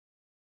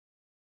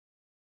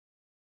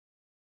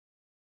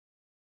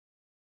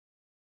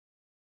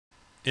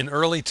In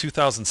early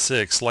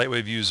 2006,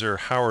 Lightwave user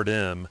Howard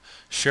M.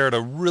 shared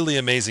a really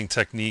amazing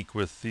technique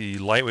with the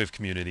Lightwave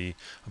community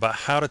about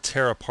how to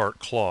tear apart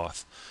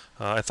cloth.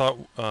 I thought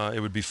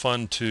it would be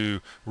fun to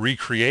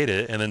recreate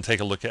it and then take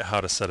a look at how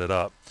to set it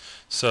up.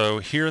 So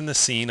here in the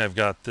scene, I've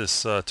got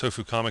this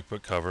tofu comic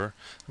book cover.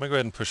 I'm going to go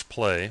ahead and push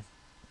play.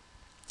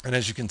 And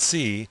as you can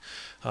see,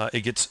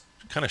 it gets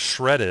kind of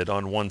shredded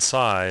on one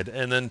side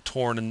and then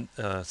torn in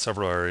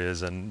several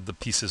areas, and the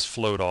pieces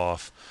float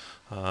off.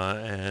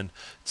 And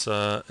it's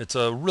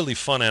a really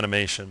fun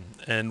animation.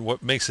 And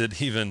what makes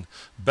it even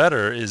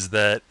better is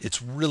that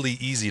it's really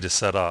easy to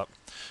set up.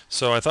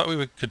 So I thought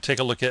could take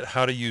a look at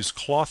how to use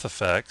cloth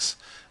effects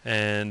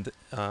and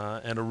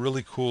a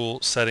really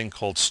cool setting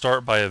called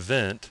Start by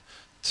Event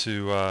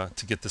to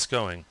get this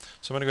going.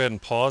 So I'm going to go ahead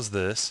and pause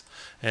this,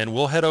 and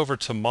we'll head over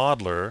to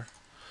Modeler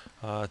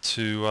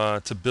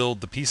to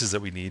build the pieces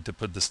that we need to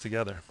put this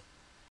together.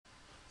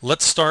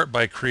 Let's start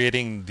by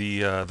creating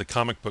the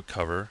comic book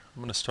cover.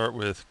 I'm going to start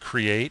with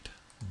Create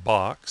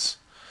Box,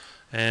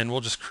 and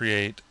we'll just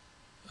create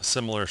a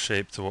similar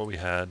shape to what we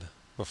had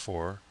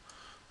before.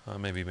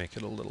 Maybe make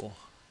it a little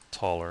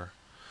taller.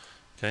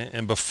 Okay,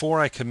 and before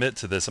I commit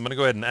to this, I'm going to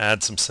go ahead and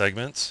add some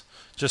segments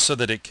just so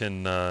that it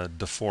can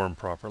deform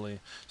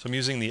properly. So I'm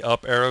using the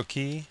up arrow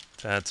key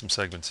to add some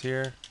segments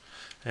here,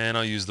 and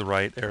I'll use the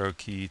right arrow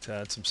key to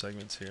add some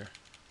segments here.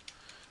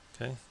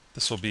 Okay,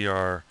 this will be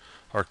our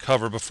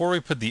cover. Before we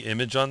put the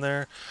image on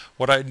there,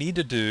 what I need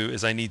to do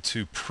is I need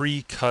to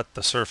pre-cut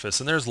the surface,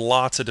 and there's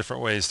lots of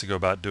different ways to go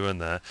about doing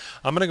that.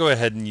 I'm going to go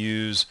ahead and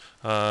use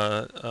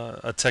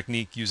a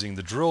technique using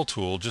the drill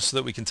tool just so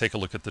that we can take a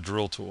look at the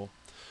drill tool.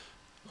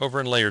 Over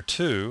in layer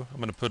 2, I'm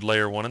going to put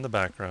layer 1 in the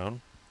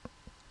background,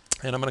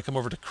 and I'm going to come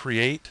over to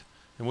create,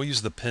 and we'll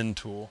use the pen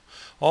tool.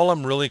 All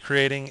I'm really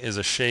creating is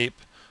a shape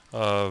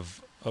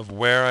of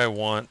where I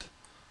want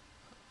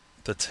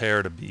the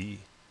tear to be.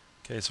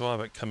 Okay, so I'll have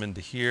it come into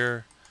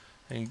here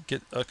and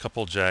get a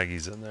couple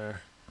jaggies in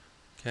there.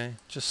 Okay,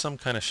 just some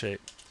kind of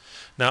shape.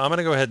 Now I'm going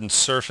to go ahead and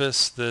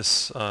surface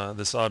this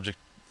this object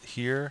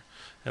here,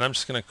 and I'm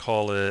just going to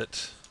call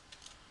it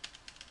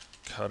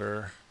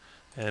cutter,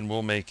 and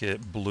we'll make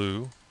it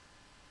blue.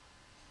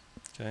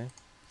 Okay,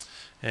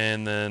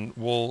 and then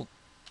we'll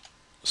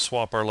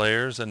swap our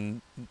layers,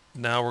 and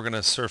now we're going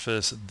to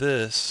surface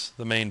this,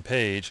 the main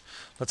page.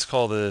 Let's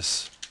call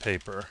this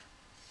paper,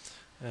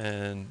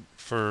 and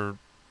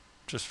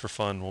just for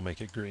fun, we'll make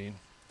it green.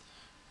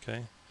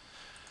 Okay.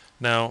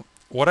 Now,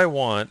 what I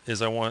want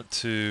is I want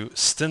to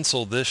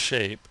stencil this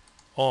shape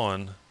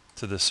on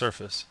to this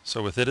surface.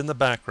 So with it in the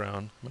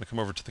background, I'm going to come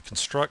over to the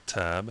Construct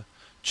tab,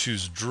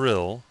 choose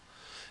Drill.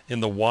 In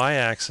the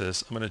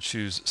Y-axis, I'm going to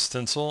choose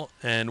Stencil,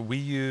 and we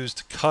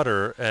used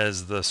Cutter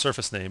as the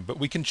surface name, but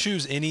we can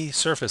choose any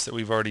surface that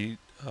we've already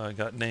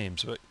got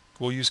names, but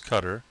we'll use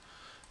Cutter.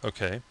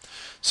 Okay.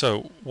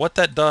 So what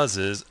that does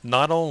is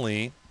not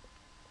only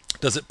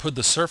does it put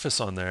the surface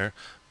on there,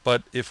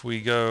 but if we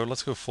go,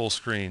 let's go full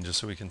screen just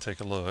so we can take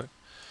a look,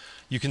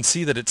 you can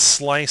see that it's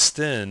sliced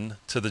in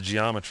to the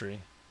geometry.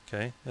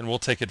 Okay, and we'll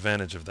take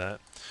advantage of that.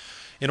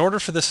 In order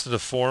for this to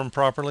deform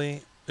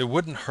properly, it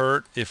wouldn't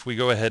hurt if we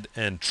go ahead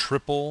and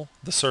triple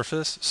the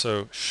surface.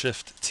 So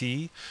Shift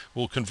T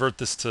will convert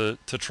this to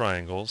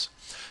triangles.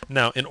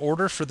 Now, in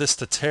order for this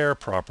to tear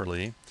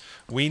properly,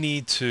 we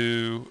need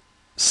to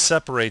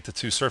separate the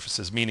two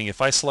surfaces, meaning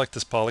if I select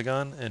this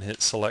polygon and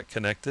hit Select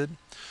Connected,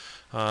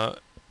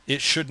 it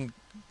shouldn't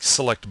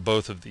select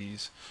both of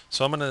these.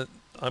 So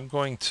I'm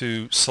going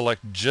to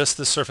select just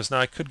the surface. Now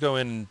I could go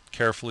in and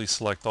carefully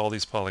select all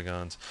these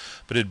polygons,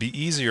 but it'd be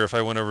easier if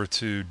I went over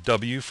to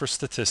W for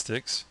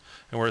statistics,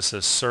 and where it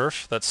says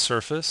surf, that's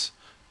surface,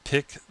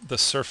 pick the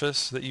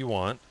surface that you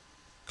want,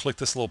 click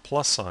this little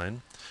plus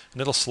sign,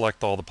 and it'll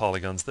select all the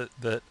polygons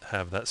that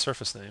have that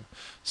surface name.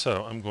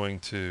 So I'm going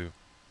to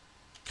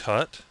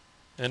cut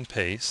and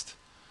paste.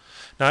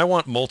 Now I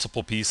want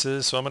multiple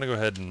pieces, so I'm going to go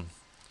ahead and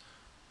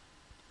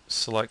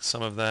select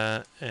some of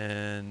that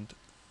and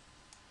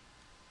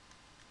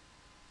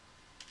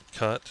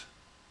cut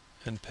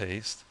and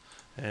paste,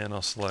 and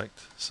I'll select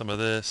some of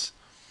this,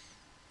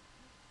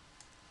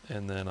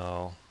 and then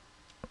I'll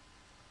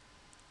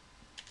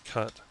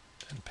cut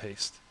and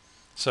paste.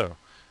 So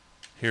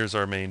here's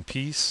our main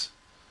piece,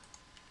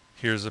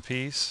 here's a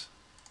piece,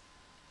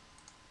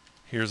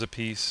 here's a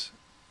piece,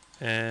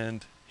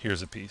 and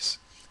here's a piece.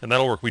 And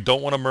that'll work. We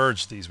don't want to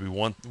merge these.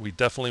 We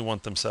definitely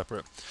want them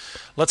separate.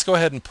 Let's go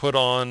ahead and put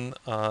on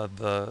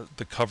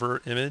the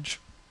cover image.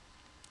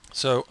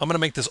 So I'm going to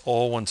make this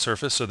all one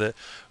surface so that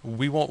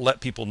we won't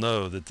let people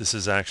know that this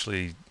is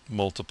actually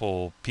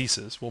multiple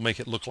pieces. We'll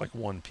make it look like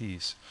one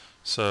piece.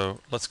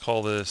 So let's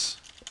call this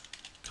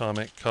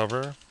comic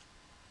cover,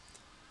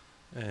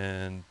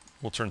 and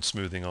we'll turn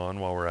smoothing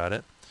on while we're at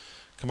it.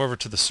 Come over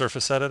to the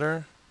surface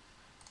editor,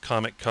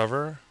 comic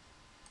cover,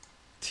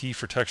 T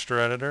for texture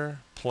editor,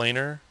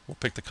 planar. We'll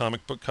pick the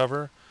comic book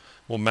cover.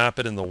 We'll map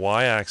it in the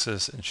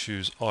Y-axis and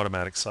choose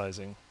automatic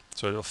sizing.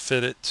 So it'll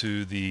fit it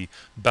to the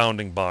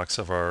bounding box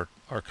of our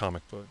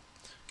comic book.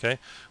 Okay,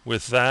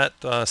 with that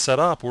set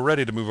up, we're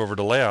ready to move over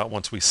to layout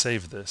once we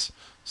save this.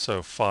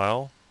 So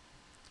File,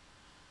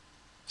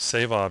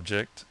 Save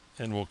Object,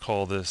 and we'll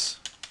call this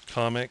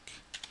Comic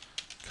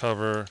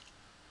Cover.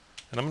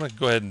 And I'm going to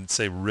go ahead and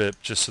say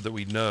RIP just so that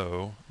we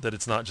know that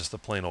it's not just a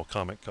plain old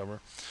comic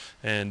cover.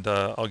 And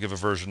I'll give a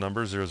version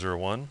number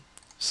 001,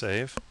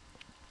 save.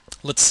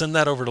 Let's send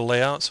that over to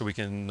layout so we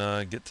can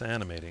get to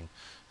animating.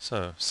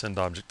 So send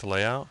object to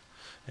layout,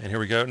 and here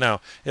we go.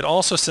 Now it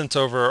also sent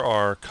over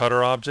our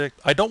cutter object.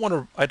 I don't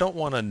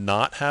want to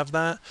not have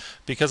that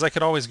because I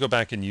could always go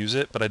back and use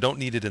it, but I don't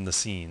need it in the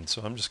scene.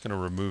 So I'm just going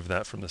to remove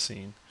that from the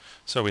scene.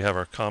 So we have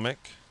our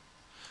comic,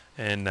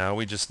 and now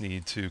we just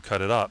need to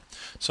cut it up.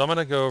 So I'm going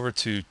to go over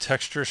to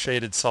texture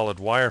shaded solid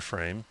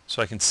wireframe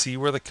so I can see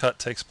where the cut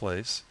takes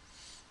place.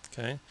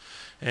 Okay,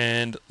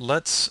 and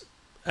let's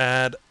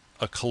add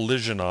a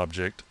collision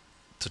object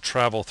to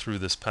travel through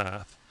this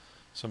path.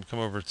 So I'm going to come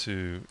over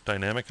to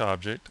dynamic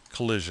object,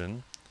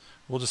 collision.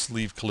 We'll just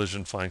leave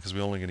collision fine because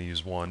we're only going to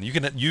use one. You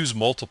can use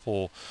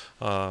multiple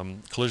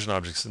collision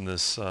objects in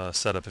this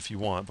setup if you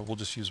want, but we'll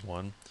just use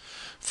one.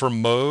 For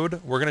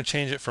mode, we're going to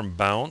change it from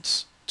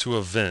bounce to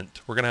event.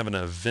 We're going to have an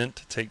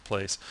event take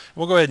place.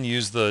 We'll go ahead and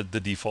use the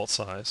default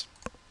size.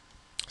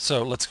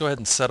 So let's go ahead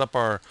and set up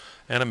our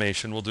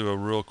animation. We'll do a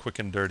real quick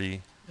and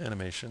dirty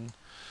animation.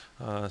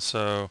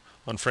 So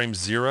on frame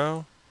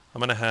 0, I'm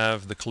going to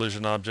have the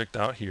collision object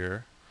out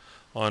here.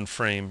 On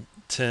frame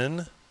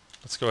 10,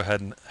 let's go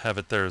ahead and have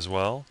it there as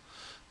well.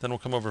 Then we'll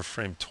come over to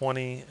frame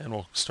 20 and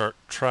we'll start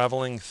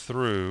traveling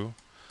through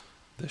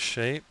this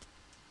shape.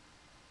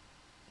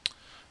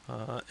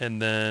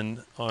 And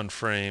then on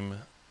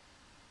frame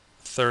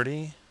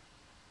 30,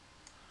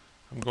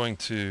 I'm going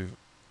to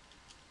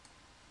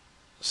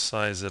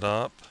size it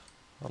up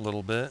a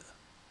little bit.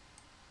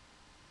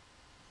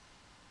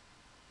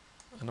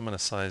 And I'm going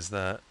to size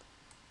that.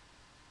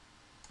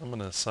 I'm going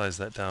to size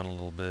that down a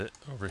little bit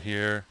over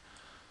here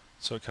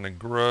so it kind of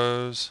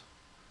grows,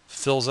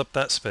 fills up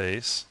that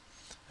space.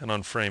 And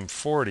on frame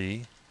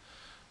 40,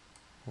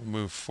 we'll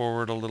move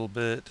forward a little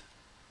bit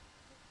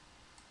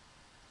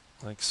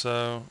like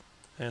so.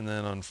 And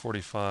then on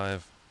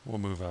 45, we'll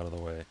move out of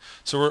the way.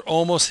 So we're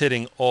almost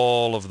hitting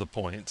all of the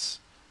points.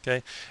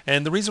 Okay,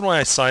 and the reason why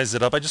I sized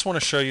it up, I just want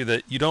to show you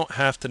that you don't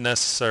have to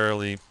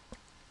necessarily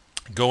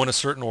go in a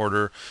certain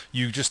order.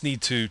 You just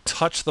need to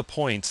touch the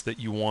points that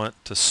you want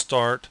to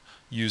start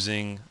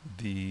using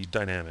the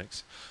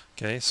dynamics.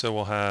 Okay, so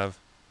we'll have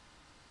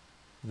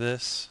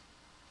this,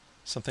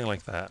 something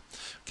like that.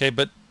 Okay,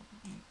 but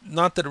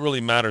not that it really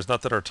matters,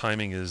 not that our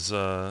timing is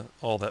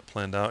all that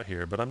planned out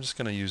here, but I'm just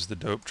going to use the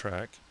dope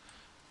track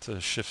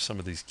to shift some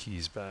of these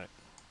keys back.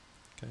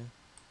 Okay,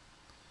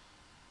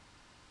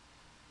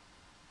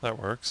 that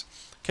works.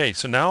 Okay,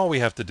 so now all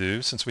we have to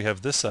do, since we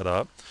have this set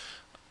up,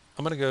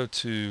 I'm going to go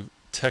to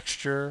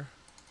texture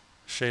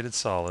shaded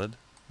solid.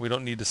 We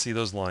don't need to see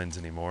those lines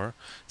anymore.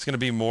 It's going to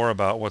be more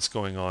about what's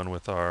going on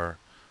with our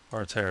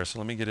tear. So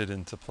let me get it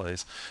into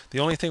place. The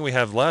only thing we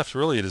have left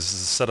really is to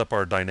set up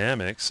our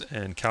dynamics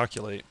and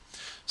calculate.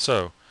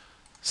 So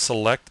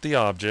select the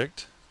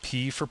object,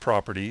 P for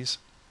properties,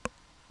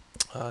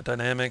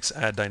 dynamics,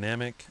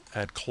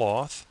 add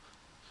cloth.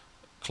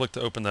 Click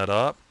to open that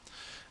up.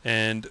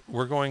 And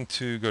we're going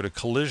to go to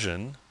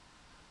collision.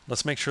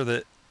 Let's make sure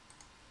that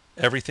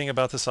everything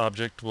about this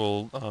object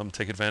will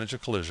take advantage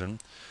of collision.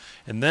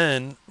 And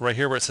then right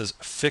here where it says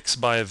fix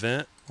by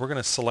event, we're going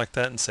to select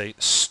that and say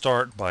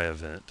start by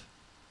event.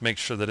 Make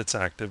sure that it's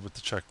active with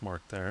the check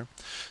mark there.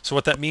 So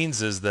what that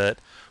means is that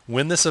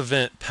when this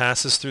event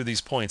passes through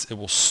these points, it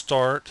will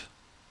start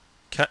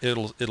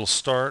it'll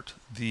start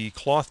the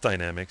cloth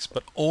dynamics,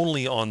 but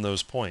only on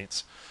those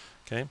points.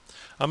 Okay,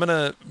 I'm going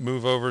to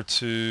move over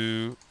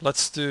to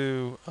let's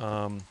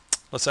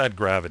add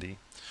gravity.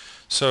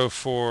 So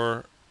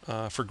for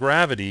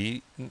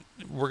gravity,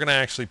 we're going to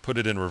actually put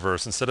it in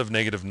reverse. Instead of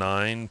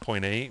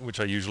 -9.8, which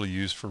I usually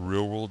use for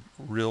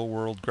real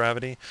world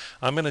gravity,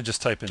 I'm going to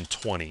just type in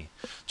 20.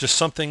 Just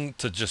something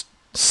to just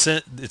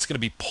send. It's going to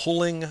be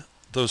pulling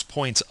those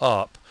points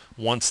up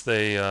once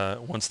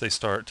they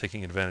start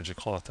taking advantage of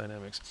cloth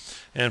dynamics.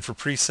 And for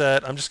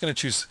preset, I'm just going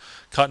to choose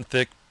cut and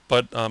thick.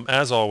 But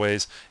as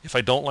always, if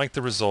I don't like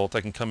the result,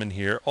 I can come in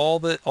here. All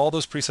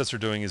those presets are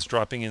doing is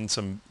dropping in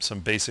some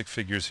basic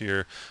figures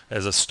here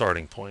as a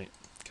starting point.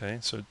 Okay,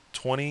 so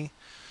 20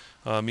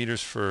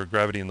 meters for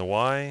gravity in the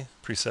Y,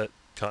 preset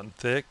cut and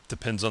thick,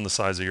 depends on the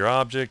size of your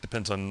object,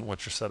 depends on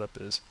what your setup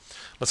is.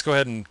 Let's go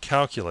ahead and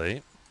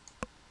calculate.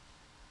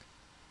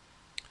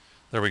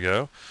 There we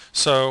go.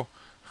 So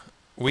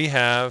we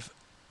have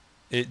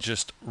it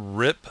just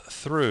rip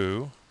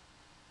through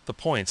the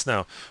points.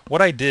 Now,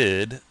 what I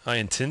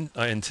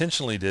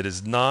intentionally did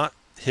is not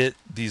hit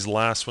these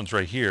last ones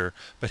right here,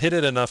 but hit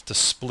it enough to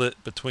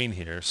split between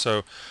here.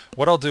 So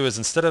what I'll do is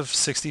instead of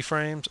 60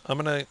 frames, I'm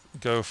going to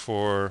go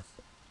for,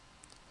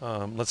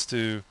 let's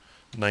do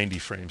 90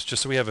 frames,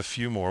 just so we have a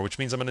few more, which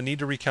means I'm going to need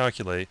to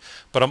recalculate,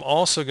 but I'm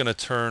also going to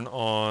turn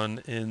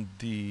on in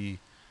the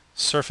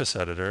surface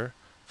editor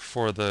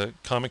for the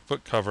comic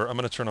book cover, I'm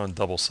going to turn on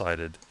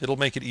double-sided. It'll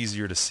make it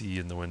easier to see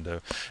in the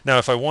window. Now,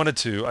 if I wanted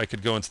to, I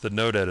could go into the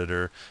node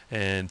editor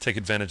and take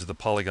advantage of the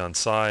polygon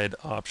side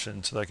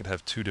option so that I could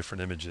have two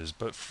different images.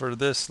 But for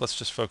this, let's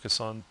just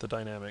focus on the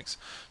dynamics.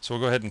 So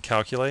we'll go ahead and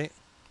calculate,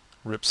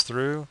 rips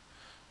through,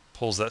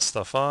 pulls that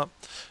stuff up.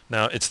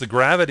 Now, it's the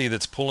gravity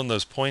that's pulling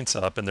those points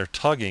up, and they're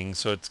tugging,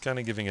 so it's kind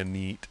of giving a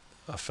neat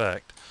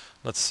effect.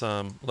 Let's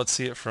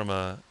see it from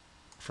a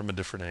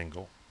different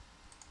angle.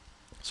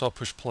 So I'll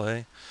push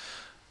play.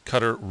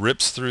 Cutter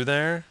rips through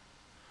there,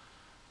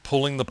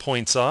 pulling the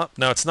points up.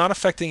 Now it's not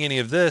affecting any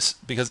of this,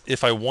 because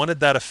if I wanted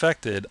that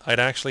affected, I'd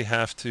actually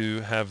have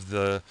to have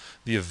the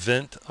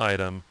event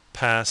item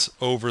pass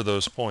over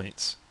those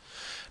points.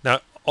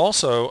 Now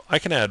also, I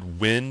can add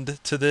wind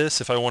to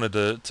this if I wanted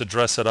to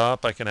dress it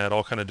up. I can add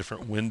all kind of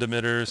different wind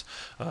emitters,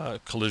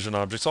 collision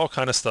objects, all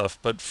kind of stuff.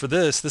 But for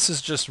this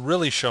is just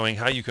really showing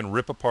how you can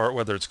rip apart,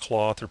 whether it's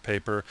cloth or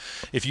paper.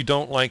 If you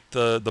don't like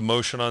the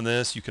motion on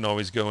this, you can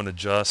always go and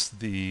adjust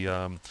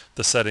the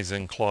settings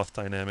in cloth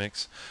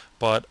dynamics.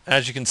 But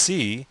as you can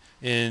see,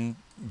 in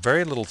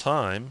very little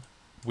time,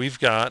 we've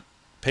got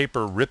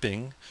paper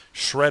ripping,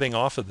 shredding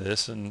off of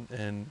this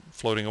and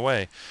floating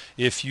away.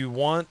 If you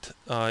want,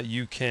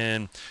 you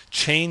can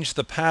change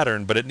the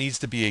pattern, but it needs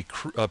to be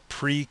a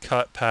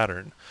pre-cut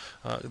pattern.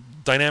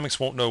 Dynamics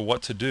won't know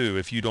what to do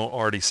if you don't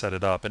already set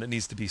it up, and it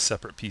needs to be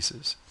separate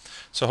pieces.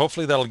 So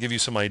hopefully that'll give you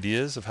some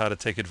ideas of how to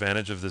take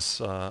advantage of this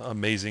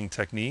amazing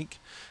technique.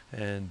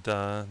 And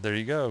there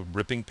you go,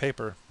 ripping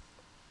paper.